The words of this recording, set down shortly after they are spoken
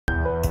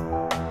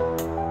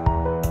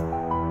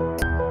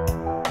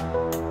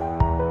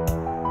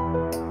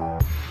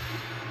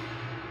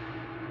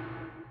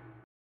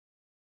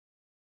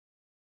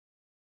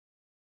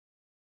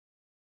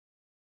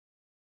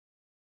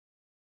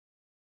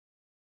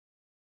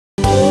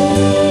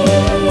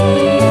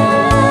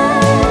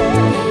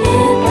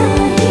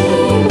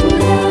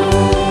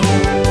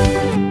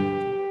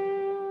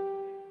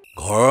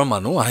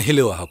মানুহ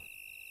আহিলেও আহক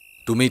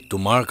তুমি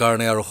তোমাৰ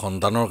কাৰণে আৰু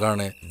সন্তানৰ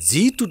কাৰণে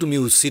যিটো তুমি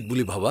উচিত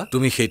বুলি ভাবা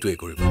তুমি সেইটোৱে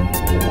কৰিবা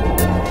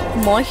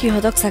মই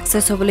সিহঁতক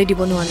সাকসেস হ'বলৈ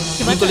দিব নোৱাৰো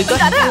কি কলি তই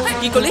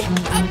কি কলি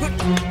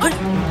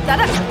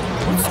দাদা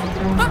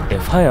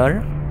এফআইআৰ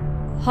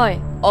হয়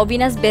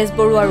অবিনাশ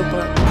বেজবৰুৱাৰ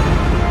ওপৰত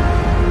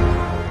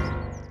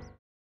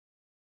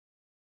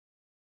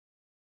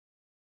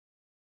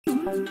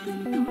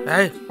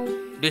Hey,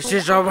 this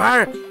is over.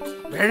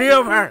 Very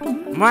over.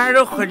 মই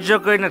আৰু সহ্য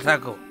কৰি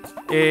নাথাকো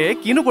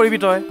কিনো কৰিবি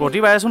তই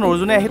প্ৰতিবাৰেচোন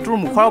অৰ্জুনে আহি তোৰ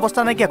মুখৰ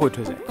অৱস্থা নাইকিয়া কৰি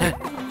থৈ যায়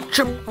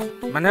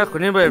মানে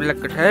শুনিব এইবিলাক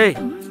কথা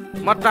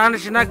মই তাৰ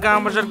নিচিনা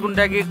গাঁৱৰ মাজত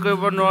গুণ্ডাগিৰি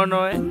কৰিব নোৱাৰো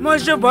নহয় মই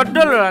হৈছে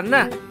ভদ্ৰ ল'ৰা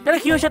না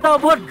সি হৈছে এটা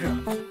অভদ্ৰ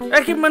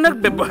সি মানুহক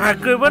ব্যৱহাৰ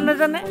কৰিব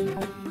নাজানে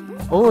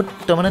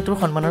তই মানে তোৰ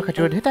সন্মানৰ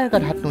খাতিৰতহে তাৰ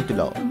গাত হাত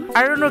নুতুলাও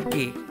আৰুনো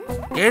কি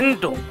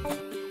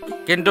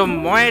কিন্তু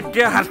মই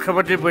এতিয়া হাত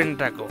খাবতি বহি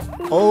নাথাকো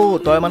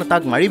তই মানে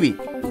তাক মাৰিবি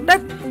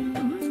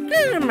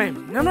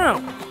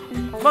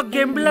মই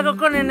গেমবিলাক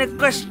অকণ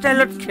এনেকুৱা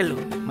ষ্টাইলত খেলো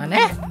মানে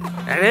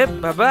আৰে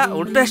বাবা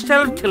উল্টা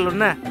ষ্টাইলত খেলো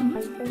না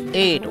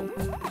এইটো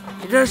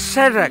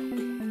চাই ৰাখ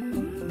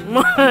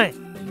মই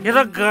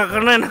সিহঁতক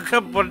গাঁওখনৰ এনেকুৱা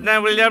বদনাম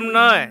বুলিয়াম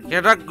নহয়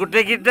সিহঁতক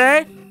গোটেইকেইটাই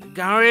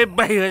গাঁৱৰে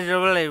বাহিৰ হৈ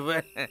যাব লাগিব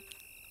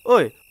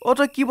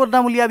তই কি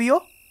বদনাম উলিয়াবি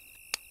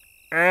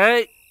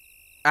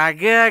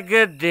আগে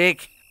আগে দেখ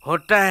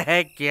होता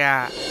है क्या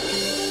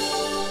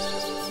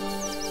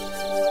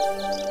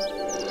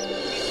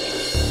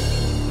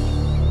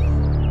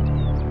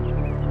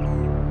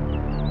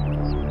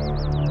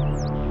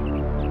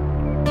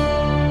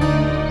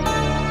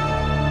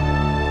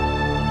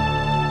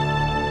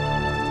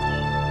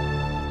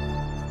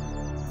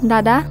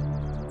দাদা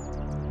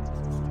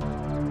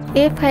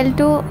এই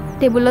ফাইলটো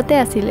টেবুলতে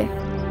আছিলে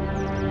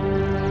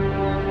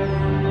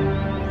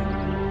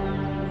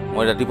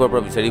মই ৰাতিপুৱাৰ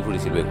পৰা বিচাৰি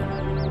ফুৰিছিলো এখন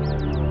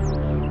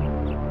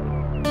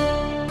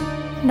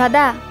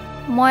দাদা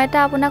মই এটা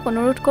আপোনাক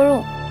অনুৰোধ কৰোঁ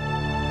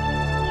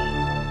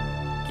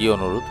কি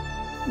অনুৰোধ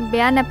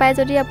বেয়া নাপায়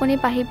যদি আপুনি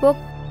পাহিবক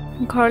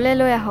ঘৰলৈ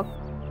লৈ আহক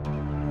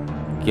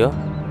কিয়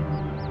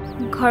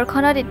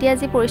ঘৰখনত এতিয়া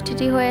যি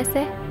পৰিস্থিতি হৈ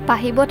আছে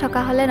পাহিব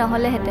থকা হ'লে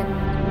নহ'লেহেঁতেন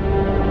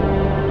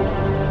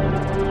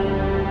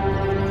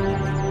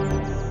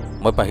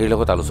মই পাহিৰ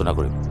লগত আলোচনা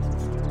কৰিম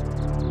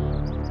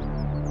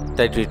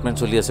তাই ট্ৰিটমেণ্ট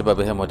চলি আছে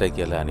বাবেহে মই তাইক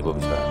ইয়ালৈ আনিব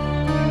বিচাৰোঁ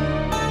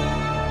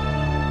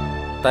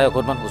তাই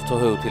অকণমান সুস্থ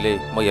হৈ উঠিলেই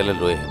মই ইয়ালৈ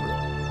লৈ আহিম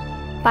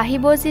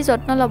পাহিব যি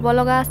যত্ন ল'ব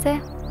লগা আছে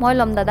মই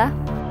ল'ম দাদা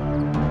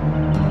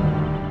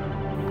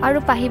আৰু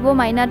পাহিব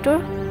মাইনাটোৰ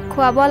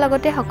খোৱা বোৱাৰ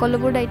লগতে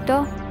সকলোবোৰ দায়িত্ব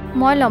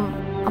মই ল'ম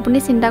আপুনি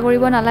চিন্তা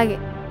কৰিব নালাগে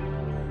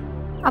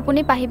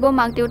আপুনি পাহিব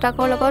মাক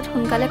দেউতাকৰ লগত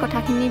সোনকালে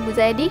কথাখিনি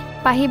বুজাই দি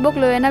পাহিবক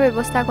লৈ অনা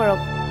ব্যৱস্থা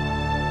কৰক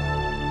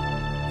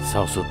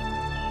চাওচোন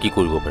কি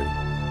কৰিব পাৰি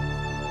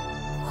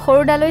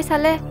সৰুদালৈ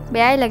চালে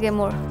বেয়াই লাগে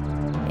মোৰ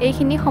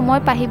এইখিনি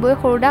সময় পাহিবই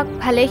সৰুদাক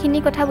ভালেখিনি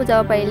কথা বুজাব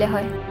পাৰিলে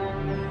হয়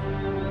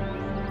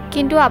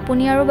কিন্তু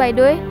আপুনি আৰু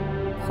বাইদেৱে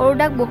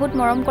সৰুদাক বহুত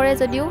মৰম কৰে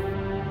যদিও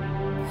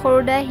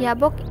সৰুদাই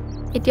হিয়াবক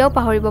এতিয়াও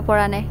পাহৰিব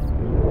পৰা নাই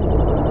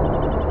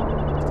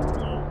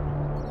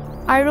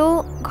আৰু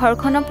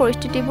ঘৰখনৰ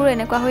পৰিস্থিতিবোৰ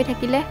এনেকুৱা হৈ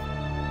থাকিলে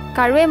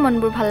কাৰোৱে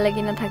মনবোৰ ভাল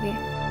লাগি নাথাকে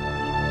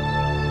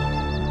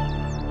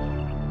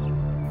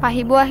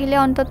পাহিব আহিলে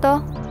অন্তত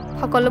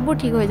সকলোবোৰ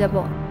ঠিক হৈ যাব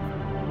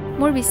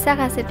মোৰ বিশ্বাস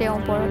আছে তেওঁৰ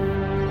ওপৰত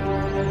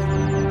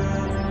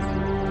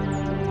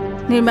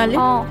নিৰ্মালী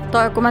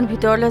তই অকণমান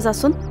ভিতৰলৈ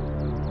যাচোন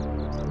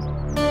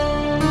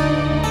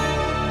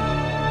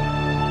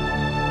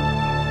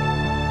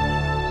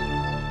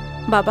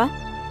বাবা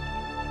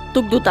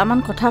তোক দুটামান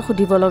কথা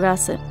সুধিব লগা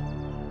আছে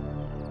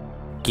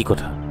কি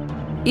কথা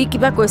ই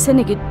কিবা কৈছে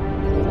নেকি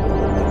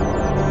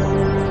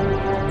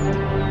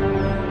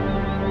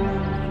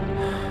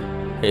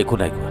একো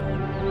নাই কোৱা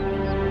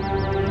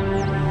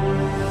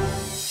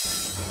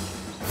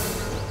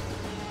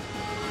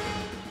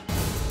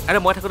আৰে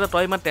মই থাকোঁতে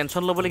তই ইমান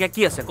টেনশ্যন ল'বলগীয়া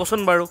কি আছে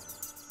কচোন বাৰু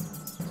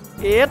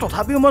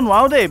তথাপিও মই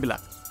নোৱাৰো দেই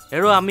এইবিলাক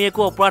আমি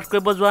একো অপৰাধ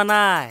কৰিব যোৱা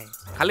নাই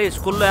খালি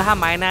স্কুললৈ অহা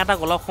মাইনা এটা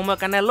অলপ সময়ৰ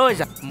কাৰণে লৈ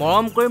যা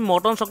মৰম কৰি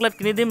মৰ্টন চকলেট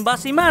কিনি দিম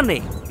বাছ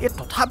ইমানেই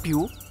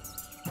তথাপিও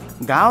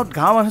গাঁৱত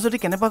গাঁৱৰ মানুহ যদি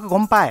কেনেবাকৈ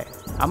গম পায়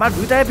আমাৰ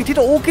দুইটাৰে পিঠিত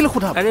কিল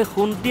সোধাব আৰে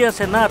শুনতি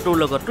আছে না তোৰ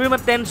লগত তোৰ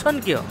ইমান টেনশ্যন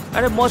কিয়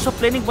আৰে মই চব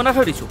প্লেনিং বনাই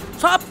থৈ দিছোঁ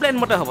চব প্লেন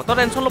মতে হ'ব তই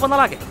টেনশ্যন ল'ব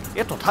নালাগে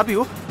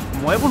তথাপিও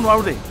মই এইবোৰ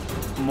নোৱাৰো দেই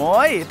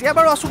মই এতিয়া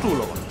বাৰু আছোঁ তোৰ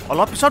লগত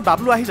অলপ পিছত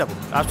বাবলু আহি যাব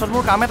তাৰপিছত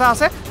মোৰ কাম এটা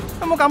আছে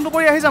মই কামটো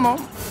কৰি আহি যাম আৰু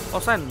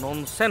সঁচাই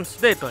ননচেন্স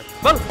দেই তই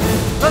বল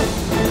বল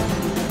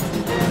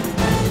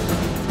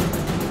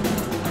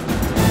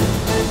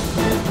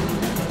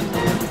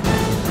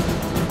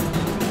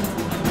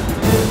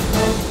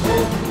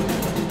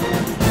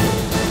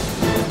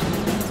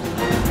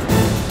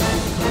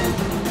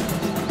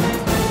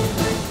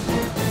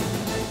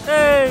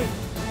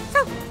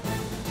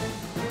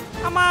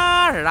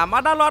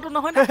ৰামাদা ল'ৰাটো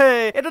নহয়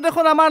এইটো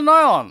দেখোন আমাৰ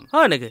নয়ন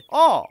হয় নেকি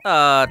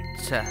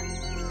আচ্ছা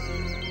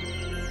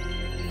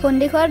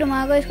সন্দিখোৱা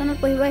তোমালোকৰ স্কুলত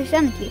পঢ়িব আহিছা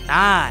নেকি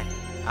নাই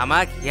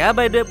আমাক হিয়া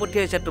বাইদেৱে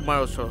পঠিয়াইছে তোমাৰ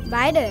ওচৰত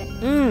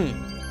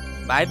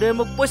বাইদেৱে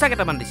মোক পইচা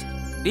কেইটামান দিছে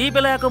দি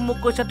পেলাই আকৌ মোক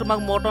কৈছে তোমাক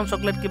মৰ্টন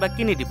চকলেট কিবা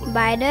কিনি দিব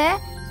বাইদেৱে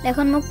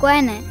দেখোন মোক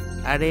কোৱাই নাই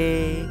আৰে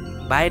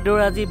বাইদেউৰ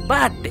আজি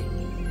বাৰ্থডে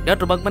তেওঁ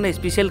তোমাক মানে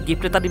স্পেচিয়েল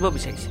গিফ্ট এটা দিব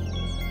বিচাৰিছে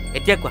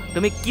এতিয়া কোৱা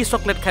তুমি কি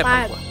চকলেট খাই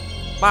ভাল পোৱা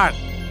পাৰ্ক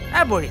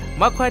বঢ়িয়া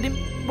মই খুৱাই দিম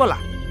ব'লা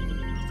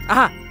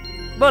আহা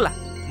ব'লা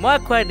মই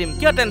খুৱাই দিম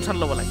কিয় টেনশ্যন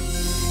ল'ব লাগে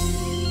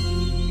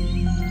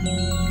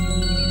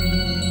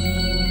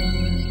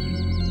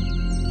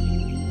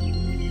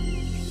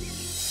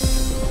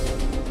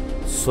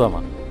চোৱা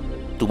মা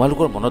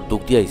তোমালোকৰ মনত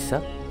দুখ দিয়া ইচ্ছা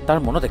তাৰ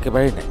মনত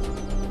একেবাৰেই নাই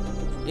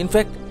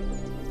ইনফেক্ট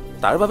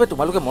তাৰ বাবে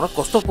তোমালোকে মনত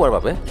কষ্ট পোৱাৰ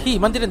বাবে সি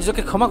ইমান দিনে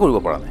নিজকে ক্ষমা কৰিব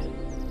পৰা নাই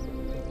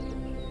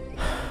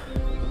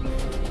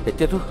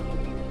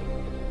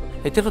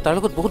এতিয়াতো তাৰ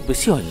লগত বহুত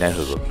বেছি অন্যায়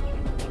হৈ গ'ল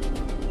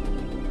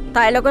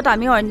তাইৰ লগত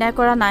আমি অন্যায়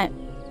কৰা নাই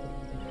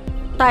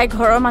তাই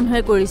ঘৰৰ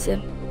মানুহে কৰিছে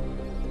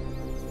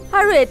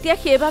আৰু এতিয়া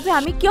সেইবাবে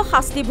আমি কিয়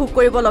শাস্তি ভোগ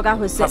কৰিব লগা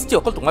হৈছে শাস্তি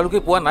অকল তোমালোকে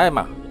পোৱা নাই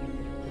মা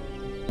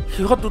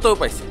সিহঁত দুটাও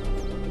পাইছে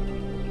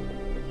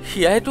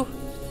হিয়াইতো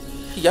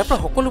ইয়াৰ পৰা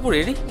সকলোবোৰ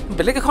এৰি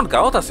বেলেগ এখন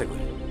গাঁৱত আছেগৈ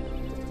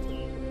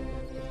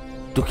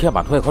দুখীয়া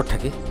মানুহ এঘৰত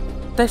থাকি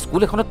তাই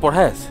স্কুল এখনত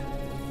পঢ়াই আছে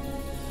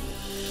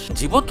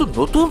জীৱনটো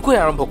নতুনকৈ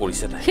আৰম্ভ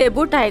কৰিছে তাই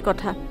সেইবোৰ তাইৰ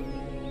কথা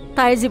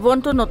তাইৰ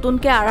জীৱনটো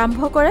নতুনকৈ আৰম্ভ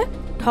কৰে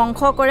ধ্বংস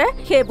কৰে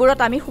সেইবোৰত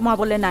আমি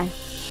সোমাবলৈ নাই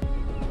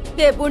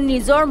সেইবোৰ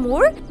নিজৰ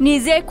মূৰ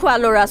নিজে খোৱা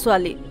ল'ৰা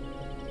ছোৱালী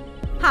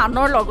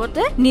আনৰ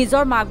লগতে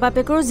নিজৰ মাক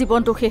বাপেকৰো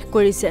জীৱনটো শেষ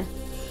কৰিছে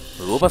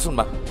ৰ'বাচোন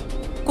মা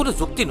কোনো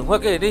যুক্তি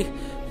নোহোৱাকৈ এনেই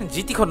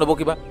জিতিখন ল'ব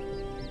কিবা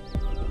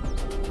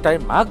তাইৰ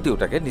মাক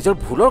দেউতাকে নিজৰ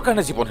ভুলৰ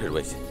কাৰণে জীৱন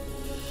হেৰুৱাইছে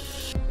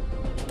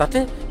তাতে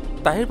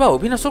তাইৰ বা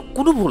অবিনাশৰ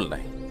কোনো ভুল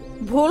নাই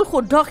ভুল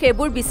শুদ্ধ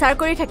সেইবোৰ বিচাৰ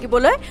কৰি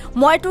থাকিবলৈ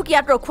মই তোক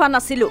ইয়াত ৰখোৱা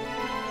নাছিলোঁ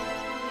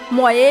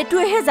মই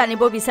এইটোহে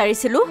জানিব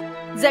বিচাৰিছিলোঁ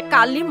যে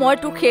কালি মই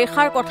তোক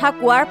সেইষাৰ কথা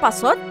কোৱাৰ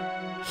পাছত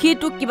সি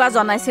তোক কিবা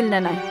জনাইছিল নে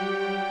নাই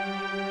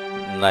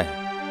নাই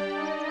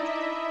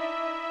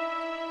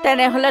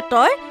তেনেহ'লে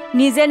তই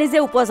নিজে নিজে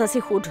উপযাচি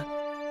সোধ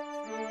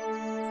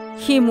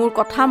সি মোৰ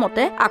কথা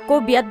মতে আকৌ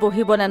বিয়াত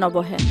বহিব নে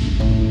নবহে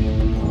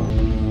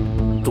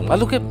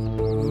তোমালোকে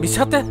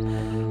মিছাতে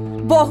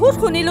বহুত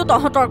শুনিলোঁ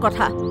তহঁতৰ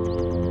কথা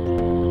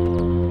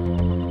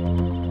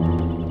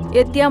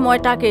এতিয়া মই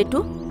তাক এইটো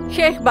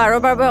শেষবাৰৰ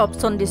বাবে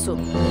অপশ্যন দিছোঁ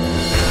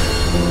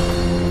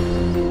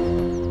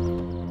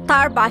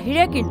তাৰ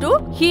বাহিৰে কিন্তু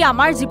সি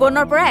আমাৰ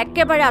জীৱনৰ পৰা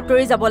একেবাৰে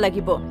আঁতৰি যাব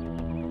লাগিব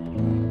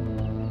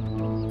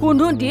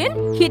কোনো দিন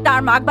সি তাৰ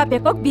মাক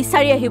বাপেকক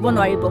বিচাৰি আহিব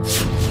নোৱাৰিব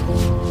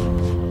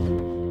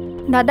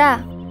দাদা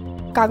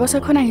কাগজ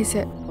এখন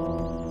আহিছে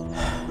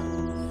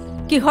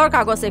কিহৰ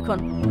কাগজ এখন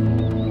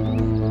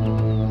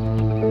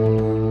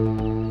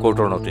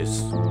কোৰ্টৰ নটিছ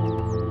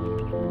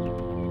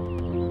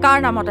কাৰ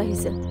নামত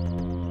আহিছে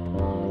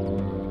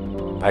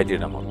ভাইটিৰ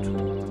নামত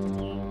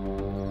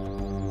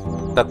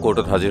তাক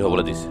কোৰ্টত হাজিৰ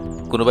হ'বলৈ দিছে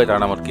কোনোবাই তাৰ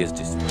নামত কেছ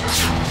দিছে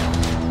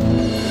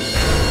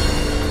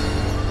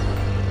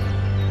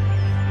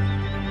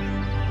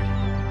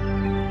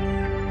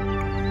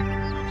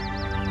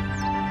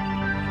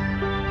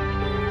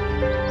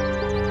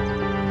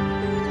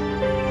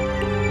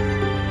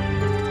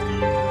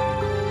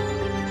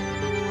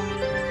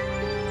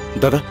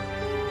দাদা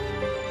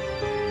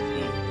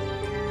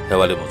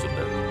শেৱালি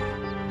মজুমদাৰ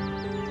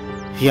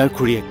হিয়াৰ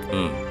খুৰীয়েক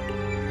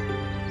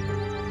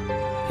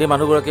সেই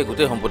মানুহগৰাকীয়ে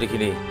গোটেই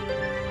সম্পত্তিখিনি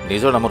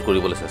নিজৰ নামত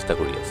কৰিবলৈ চেষ্টা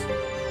কৰি আছে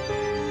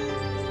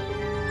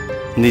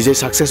নিজে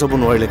ছাকচেছ হ'ব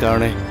নোৱাৰিলে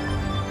কাৰণে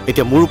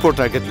এতিয়া মোৰ ওপৰত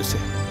টাৰ্গেট লৈছে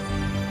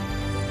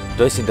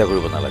তই চিন্তা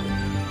কৰিব নালাগে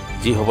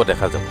যি হ'ব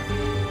দেখা যাব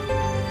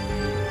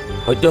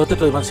সদ্যহতে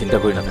তই ইমান চিন্তা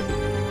কৰি নাথাকিবি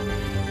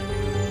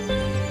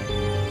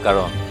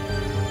কাৰণ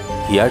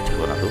হিয়াৰ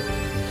ঠিকনাটো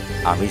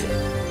আমি জানো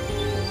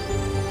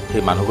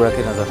সেই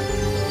মানুহগৰাকীয়ে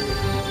নাজানো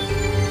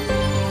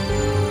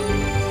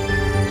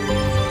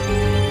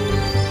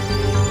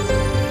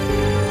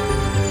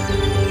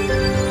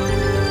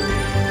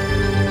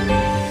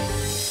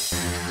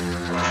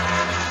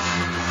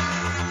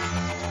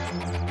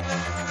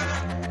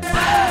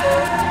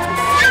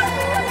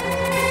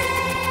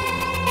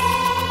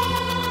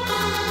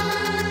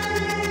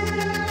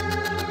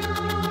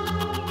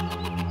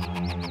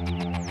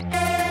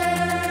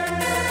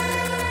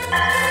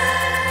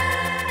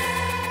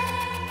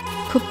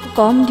খুব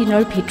কম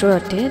দিনৰ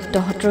ভিতৰতে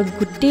তহঁতৰ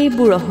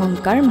গোটেইবোৰ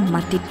অহংকাৰ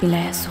মাটিত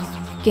মিলাই আছোঁ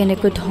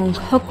কেনেকৈ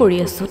ধ্বংস কৰি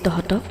আছোঁ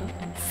তহঁতক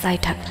চাই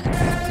থাক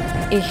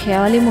এই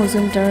শেৱালি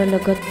মজুমদাৰৰ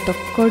লগত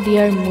টক্কৰ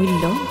দিয়াৰ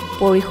মূল্য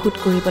পৰিশোধ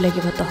কৰিব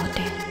লাগিব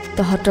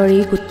তহঁতৰ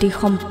এই গোটেই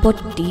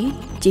সম্পত্তি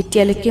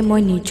যেতিয়ালৈকে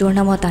মই নিজৰ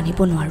নামত আনিব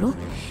নোৱাৰোঁ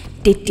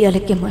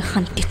তেতিয়ালৈকে মই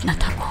শান্তিত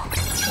নাথাকোঁ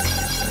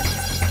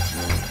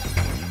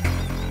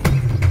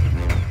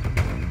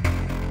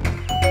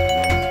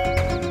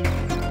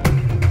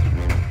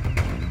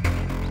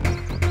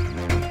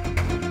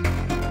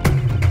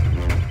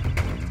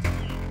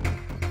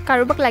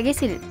কাৰোবাক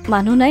লাগিছিল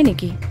মানুহ নাই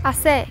নেকি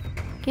আছে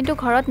কিন্তু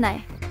ঘৰত নাই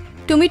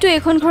তুমিতো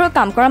এইখন ঘৰৰ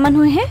কাম কৰা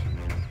মানুহহে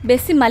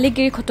বেছি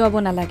মালিকগিৰি খটুৱাব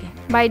নালাগে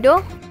বাইদেউ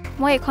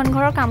মই এখন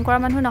ঘৰৰ কাম কৰা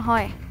মানুহ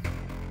নহয়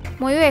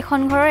ময়ো এখন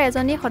ঘৰৰ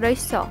এজনী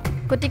সদস্য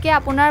গতিকে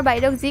আপোনাৰ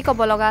বাইদেউক যি ক'ব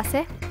লগা আছে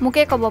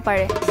মোকে ক'ব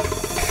পাৰে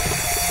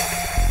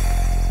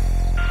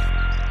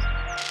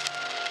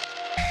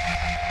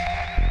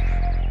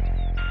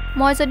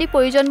মই যদি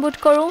প্ৰয়োজন বোধ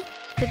কৰোঁ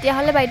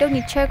তেতিয়াহ'লে বাইদেউক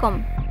নিশ্চয় ক'ম।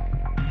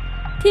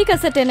 ঠিক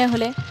আছে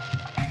তেনেহ'লে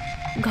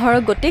ঘৰৰ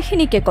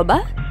গোটেইখিনিকে ক'বা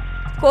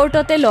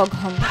কোৰ্টতে লগ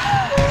হ'ম।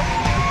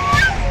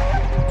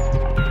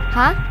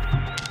 হা?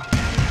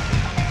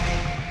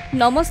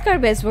 নমস্কাৰ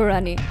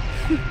বেজবৰুৱানী।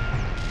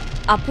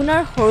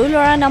 আপোনাৰ সৰু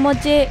ল'ৰাৰ নামত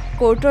যে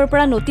কোৰ্টৰ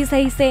পৰা ন'টিছ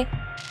আহিছে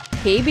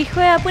সেই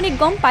বিষয়ে আপুনি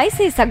গম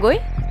পাইছেই চাগৈ।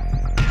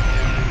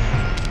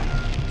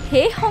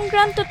 সেই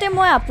সংক্ৰান্ততে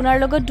মই আপোনাৰ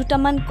লগত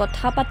দুটামান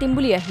কথা পাতিম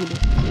বুলি আহিলোঁ।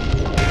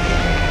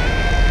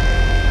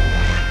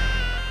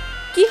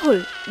 কি হ'ল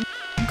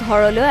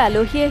ঘৰলৈ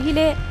আলহী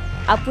আহিলে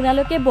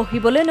আপোনালোকে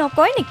বহিবলৈ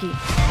নকয় নেকি?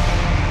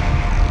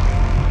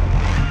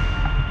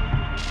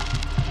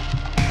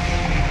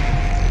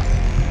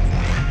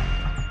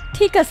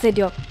 ঠিক আছে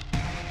দিয়ক,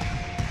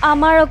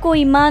 আমাৰ আকৌ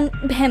ইমান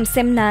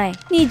ভেমচেম নাই,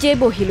 নিজে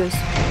বহি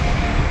লৈছোঁ।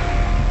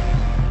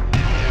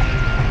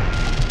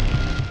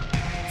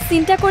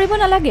 চিন্তা কৰিব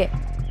নালাগে,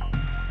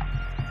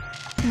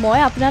 মই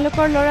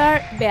আপোনালোকৰ ল'ৰাৰ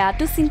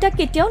বেয়াটো চিন্তা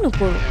কেতিয়াও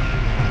নকৰোঁ।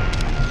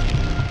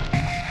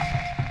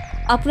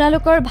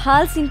 আপোনালোকৰ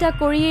ভাল চিন্তা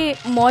কৰিয়ে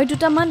মই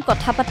দুটামান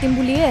কথা পাতিম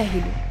বুলিয়ে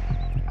আহিলোঁ।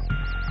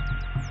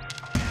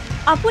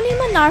 আপুনি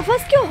ইমান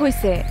নাৰ্ভাছ কিয়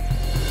হৈছে?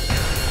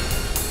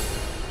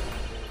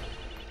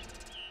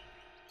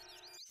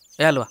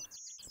 এয়া লোৱা,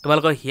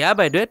 তোমালোকৰ হিয়া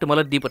বাইদেৱে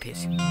তোমালৈ দি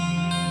পঠিয়াইছে।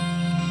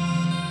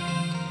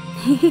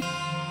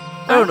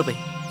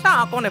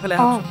 অকণ এফালে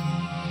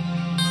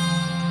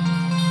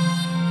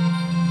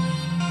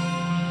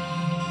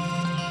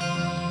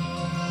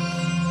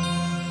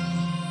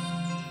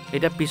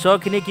এতিয়া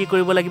পিছৰখিনি কি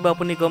কৰিব লাগিব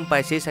আপুনি গম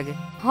পাইছেই চাগে।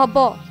 হ'ব,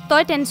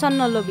 তই টেনশ্যন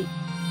নলবি।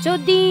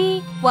 যদি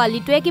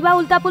পোৱালিটোৱে কিবা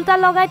উল্টা পুল্টা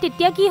লগায়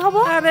তেতিয়া কি হ'ব?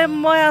 আৰে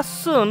মই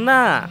আছো না,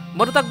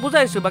 মইতো তাক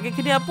বুজাইছো,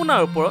 বাকীখিনি আপোনাৰ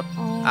ওপৰত।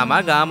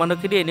 আমাৰ গাঁৱৰ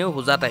মানুহখিনি এনেও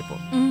হোজা টাইপৰ।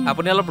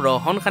 আপুনি অলপ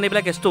ৰহন সানি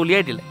পেলাই কেছটো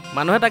উলিয়াই দিলে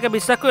মানুহে তাকে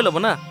বিশ্বাস কৰি ল'ব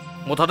না।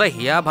 মুঠতে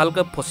হিয়া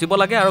ভালকৈ ফচিব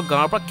লাগে আৰু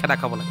গাঁৱৰ পৰা খেদা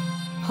খাব লাগে।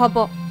 হ'ব,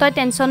 তই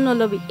টেনশ্যন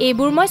নলবি,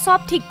 এইবোৰ মই চব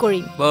ঠিক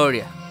কৰিম।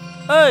 বঢ়িয়া।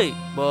 ঐ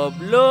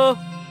ববলু,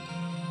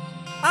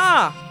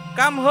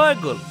 কাম হৈ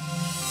গ'ল।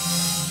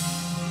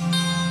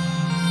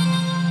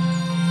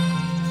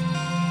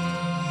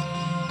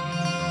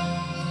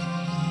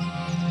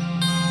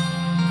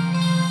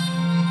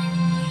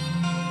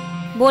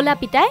 ব'লা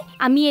পিতাই,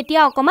 আমি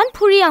এতিয়া অকণমান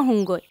ফুৰি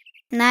আহোঁগৈ।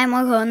 নাই,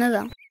 মই ঘৰ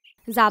নাযাওঁ।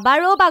 যাবা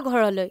ৰ'বা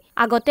ঘৰলৈ,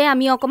 আগতে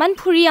আমি অকণমান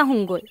ফুৰি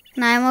আহোঁগৈ।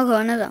 নাই, মই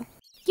ঘৰ নাযাওঁ।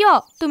 কিয়,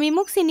 তুমি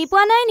মোক চিনি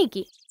পোৱা নাই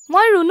নেকি?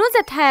 মই ৰুণু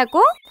জেঠাই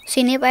আকৌ।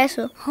 চিনি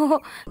পাইছোঁ।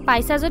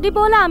 পাইছা যদি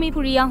ব'লা আমি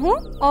ফুৰি আহোঁ।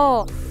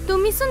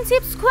 তুমিচোন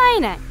চিপছ খোৱাই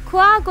নাই,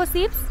 খোৱা আকৌ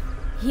চিপছ।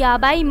 হিয়া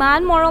বাই ইমান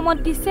মৰমত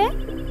দিছে।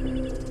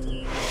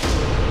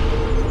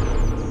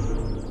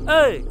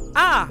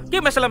 কি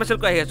মেচেলা মেচেল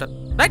কৈ আহি আছ?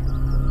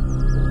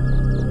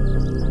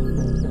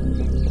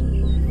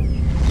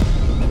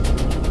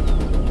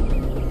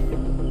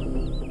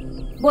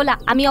 ব'লা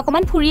আমি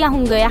অকণমান ফুৰি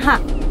আহোঁগৈ, আহা।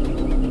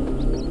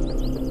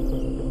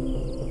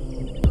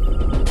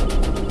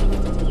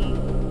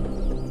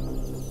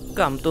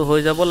 কামটো হৈ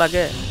যাব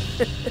লাগে।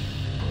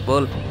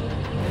 বল।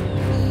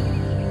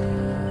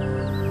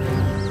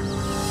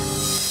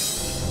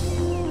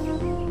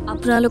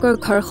 আপোনালোকৰ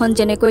ঘৰখন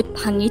যেনেকৈ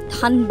ভাঙি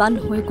থান বান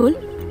হৈ গ'ল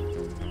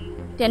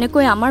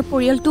তেনেকৈ আমাৰ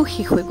পৰিয়ালটো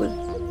শেষ হৈ গ'ল।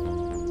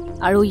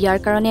 আৰু ইয়াৰ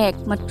কাৰণে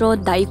একমাত্ৰ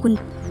দায়ী কোন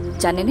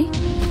জানেনে?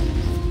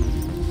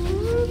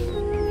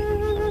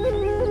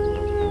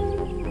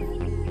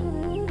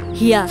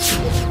 হিয়া।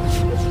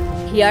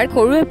 হিয়াৰ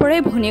সৰুৰে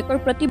পৰাই ভনীয়েকৰ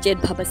প্ৰতি জেদ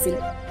ভাৱ আছিল।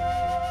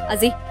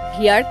 আজি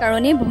হিয়াৰ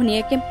কাৰণে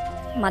ভনীয়েকে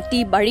মাটি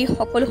বাৰী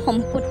সকলো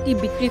সম্পত্তি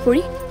বিক্ৰী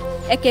কৰি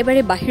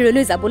একেবাৰে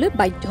বাহিৰলৈ যাবলৈ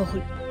বাধ্য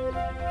হ'ল।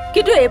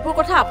 কিন্তু এইবোৰ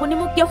কথা আপুনি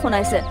মোক কিয়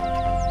শুনাইছে?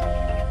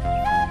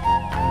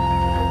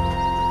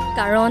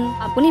 কাৰণ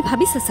আপুনি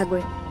ভাবিছে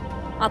চাগৈ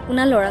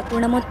আপোনাৰ ল'ৰাটোৰ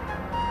নামত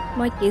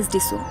মই কেছ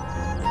দিছোঁ।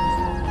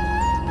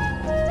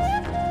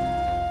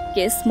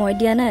 কেছ মই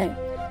দিয়া নাই,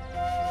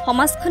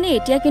 সমাজখনে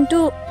এতিয়া কিন্তু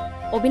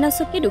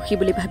অবিনাশকে দোষী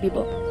বুলি ভাবিব।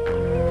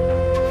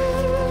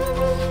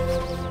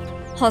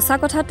 সঁচা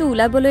কথাটো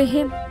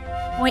ওলাবলৈহে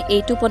মই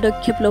এইটো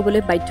পদক্ষেপ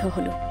ল'বলৈ বাধ্য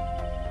হ'লোঁ।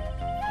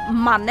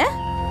 মানে?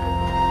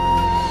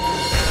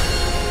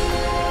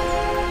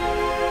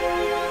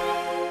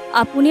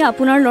 আপুনি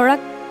আপোনাৰ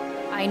ল'ৰাক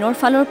আইনৰ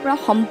ফালৰ পৰা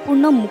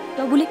সম্পূৰ্ণ মুক্ত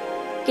বুলি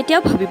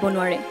কেতিয়াও ভাবিব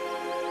নোৱাৰে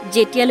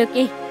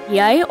যেতিয়ালৈকে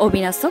হিয়াই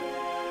অবিনাশক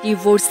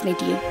ডিভোৰ্চ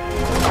নিদিয়ে।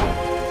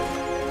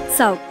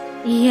 চাওক,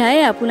 হিয়াই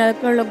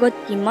আপোনালোকৰ লগত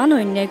কিমান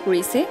অন্যায়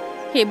কৰিছে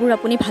সেইবোৰ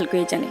আপুনি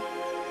ভালকৈ জানে।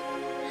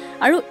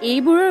 আৰু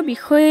এইবোৰৰ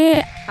বিষয়ে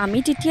আমি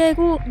তেতিয়া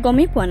একো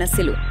গমেই পোৱা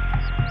নাছিলোঁ।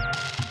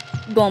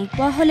 গম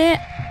পোৱা হ'লে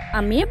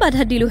আমিয়ে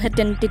বাধা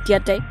দিলোঁহেঁতেন তেতিয়া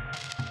তাইক।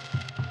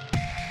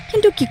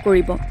 কিন্তু কি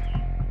কৰিব,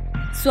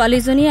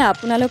 ছোৱালীজনীয়ে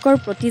আপোনালোকৰ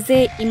প্ৰতি যে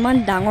ইমান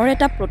ডাঙৰ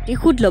এটা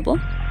প্ৰতিশোধ ল'ব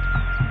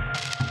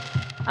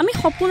আমি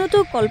সপোনতো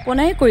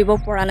কল্পনাই কৰিব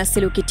পৰা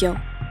নাছিলোঁ কেতিয়াও।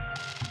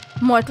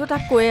 মইতো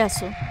তাক কৈ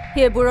আছোঁ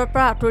সেইবোৰৰ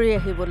পৰা আঁতৰি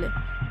আহিবলৈ।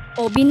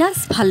 অবিনাশ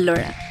ভাল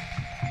ল'ৰা,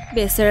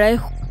 বেচেৰাই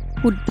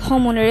শুদ্ধ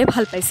মনেৰে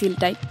ভাল পাইছিল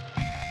তাইক।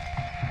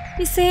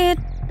 পিছে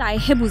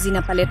তাইহে বুজি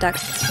নাপালে তাক।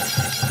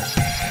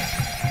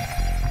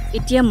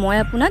 এতিয়া মই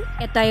আপোনাক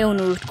এটাই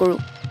অনুৰোধ কৰোঁ,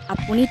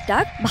 আপুনি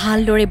তাক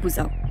ভালদৰে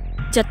বুজাওক।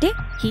 যাতে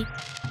সি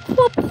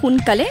খুব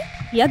সোনকালে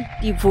ইয়াক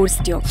ডিভোৰ্চ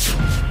দিয়ক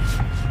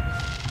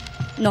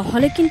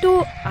নহ'লে কিন্তু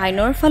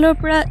আইনৰ ফালৰ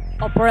পৰা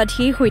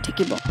অপৰাধী হৈ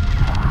থাকিব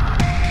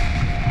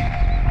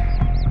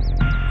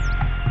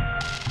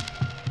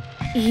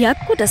ইয়াক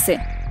ক'ত আছে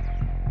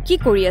কি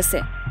কৰি আছে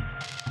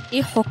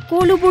এই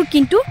সকলোবোৰ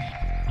কিন্তু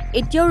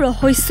এতিয়াও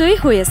ৰহস্যই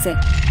হৈ আছে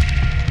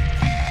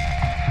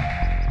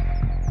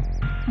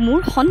মোৰ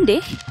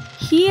সন্দেহ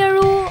সি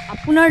আৰু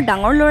আপোনাৰ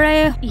ডাঙৰ ল'ৰাই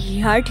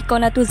হিয়াৰ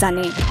ঠিকনাটো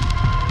জানে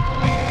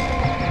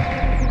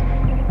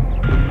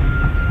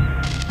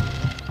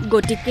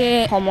গতিকে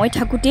সময়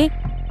থাকোঁতে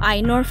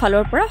আইনৰ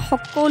ফালৰ পৰা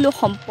সকলো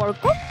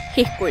সম্পৰ্ক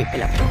শেষ কৰি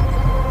পেলাব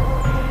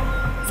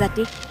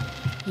যাতে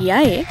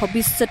হিয়ায়ে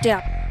ভৱিষ্যতে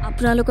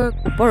আপোনালোকৰ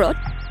ওপৰত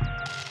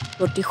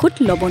প্ৰতিশোধ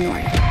ল'ব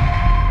নোৱাৰে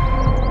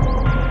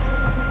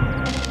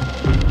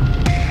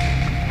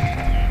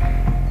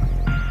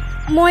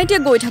মই এতিয়া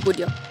গৈ থাকোঁ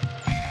দিয়ক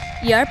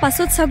ইয়াৰ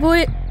পাছত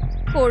চাগৈ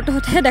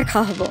কোৰ্টতহে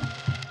দেখা হ'ব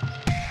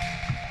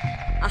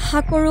আশা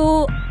কৰোঁ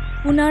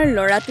আপোনাৰ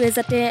ল'ৰাটোৱে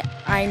যাতে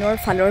আইনৰ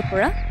ফালৰ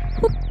পৰা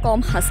খুব কম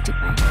শাস্তি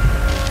পায়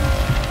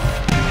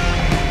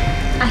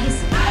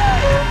আহিছে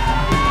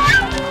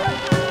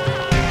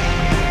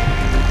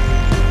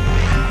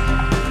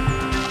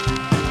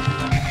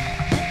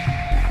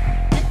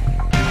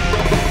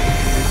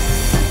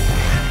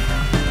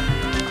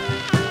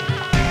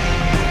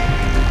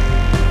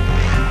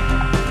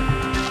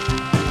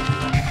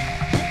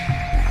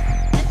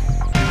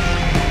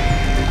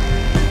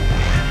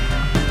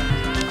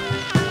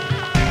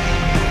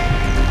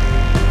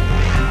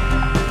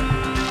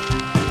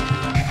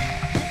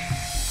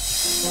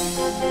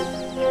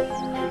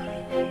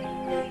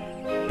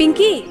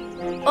পিংকি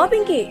অ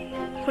পিংকি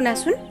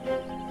শুনাচোন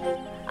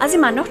আজি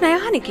মানস নাই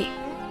অহা নেকি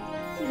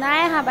নাই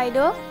আহা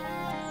বাইদেউ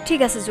ঠিক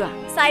আছে যোৱা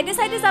চাইডে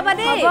চাইডে যাবা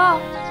দেই হ'ব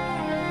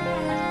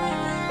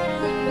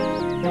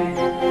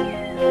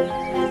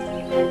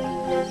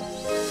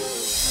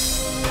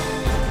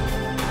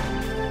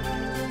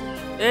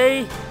এই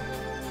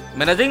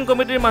মেনেজিং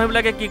কমিটিৰ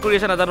মানুহবিলাকে কি কৰি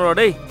আছে নাজানো ৰ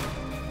দেই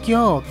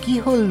কিয় কি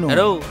হ'লনো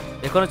হেৰৌ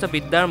এইখন হৈছে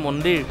বিদ্যাৰ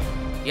মন্দিৰ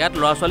ইয়াত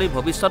ল'ৰা ছোৱালীৰ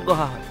ভৱিষ্যত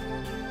গঢ়া হয়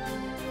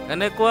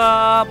এনেকুৱা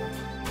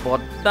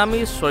বদনামী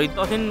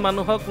চৰিত্ৰহীন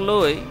মানুহক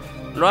লৈ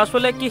ল'ৰা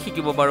ছোৱালীয়ে কি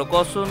শিকিব বাৰু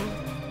কচোন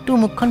তোৰ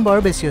মুখখন বৰ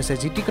বেছি হৈছে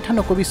যি টি কথা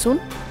নকবিচোন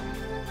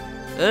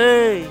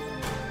এই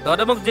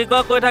তহঁতে মোক যি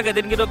কোৱা কৈ থাকে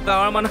এদিন কিন্তু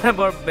গাঁৱৰ মানুহে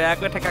বৰ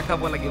বেয়াকৈ ঠেকা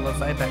খাব লাগিব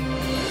চাই থাক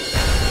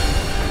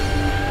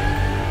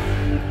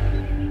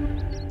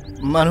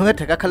মানুহে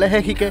ঠেকা খালেহে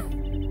শিকে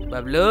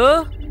বাবলু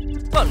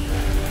বল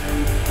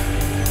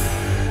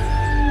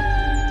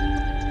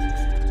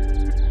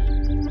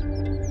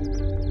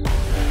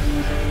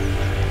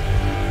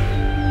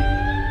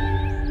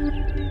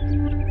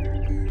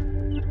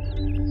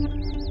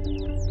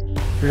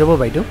ৰ'ব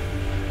বাইদেউ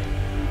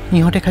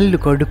ইহঁতে খালি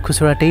লোকৰ দুখ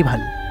খুচৰাতেই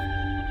ভাল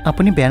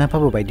আপুনি বেয়া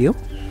নাপাব বাইদেউ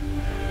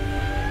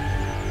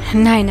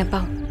নাই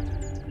নাপাওঁ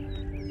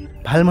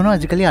ভাল মানুহ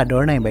আজিকালি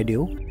আদৰ নাই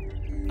বাইদেউ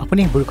আপুনি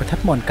এইবোৰ কথাত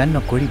মন কাণ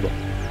নকৰিব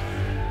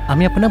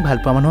আমি আপোনাক ভাল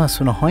পোৱা মানুহ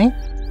আছোঁ নহয়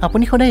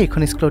আপুনি সদায়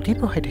এইখন স্কুলতেই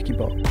পঢ়াই থাকিব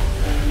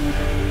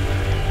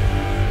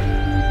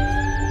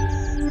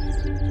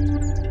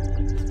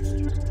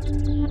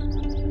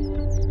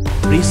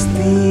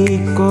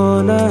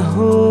বৃষ্টিকণা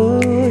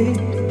হৈ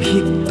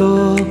ভিত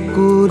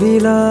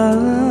কৰিলা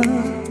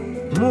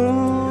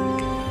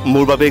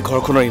মোৰ বাবে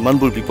ঘৰখনৰ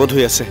ইমানবোৰ বিপদ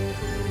হৈ আছে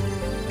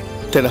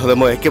তেনেহ'লে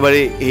মই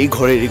একেবাৰে এই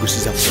ঘৰ এৰি গুচি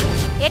যাম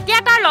এতিয়া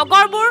তাৰ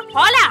লগৰবোৰ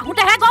হ'ল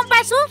আহোঁতেহে গম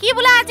পাইছো কি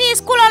বোলে আজি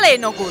স্কুললৈ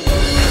নগ'ল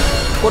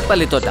ক'ত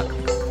পালি তই তাক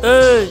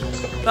এই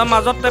তই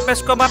মাজত টেপেচ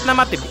কবাত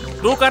নামাতিবি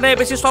তোৰ কাৰণে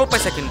বেছি চল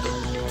পাইছে কিন্তু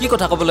কি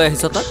কথা ক'বলৈ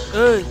আহিছ তই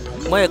এই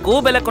মই একো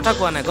বেলেগ কথা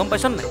কোৱা নাই গম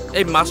পাইছ নাই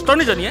এই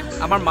মাষ্টৰনীজনীয়ে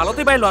আমাৰ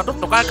মালতী বাই ল'ৰাটোক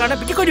টকাৰ কাৰণে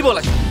বিক্ৰী কৰি দিব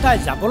লাগে তাই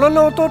যাবলৈ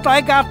লওঁতো তাই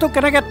গাটো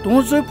কেনেকৈ তোৰ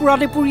জুই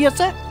পুৰাদি পুৰি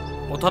আছে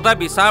মুঠতে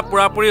বিচাৰ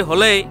পুৰাপুৰি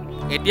হ'লেই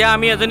এতিয়া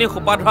আমি এজনী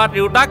সোপা ধৰা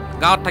তিৰোতাক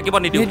গাঁৱত থাকিব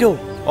নিদিওঁ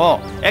অঁ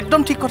একদম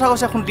ঠিক কথা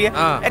কৈছে শুনটিয়ে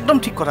একদম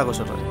ঠিক কথা কৈছ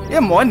তই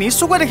এই মই নিজ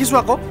চকুৱে দেখিছোঁ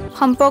আকৌ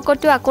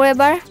সম্পৰ্কটো আকৌ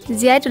এবাৰ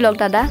জীয়াই তোলক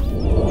দাদা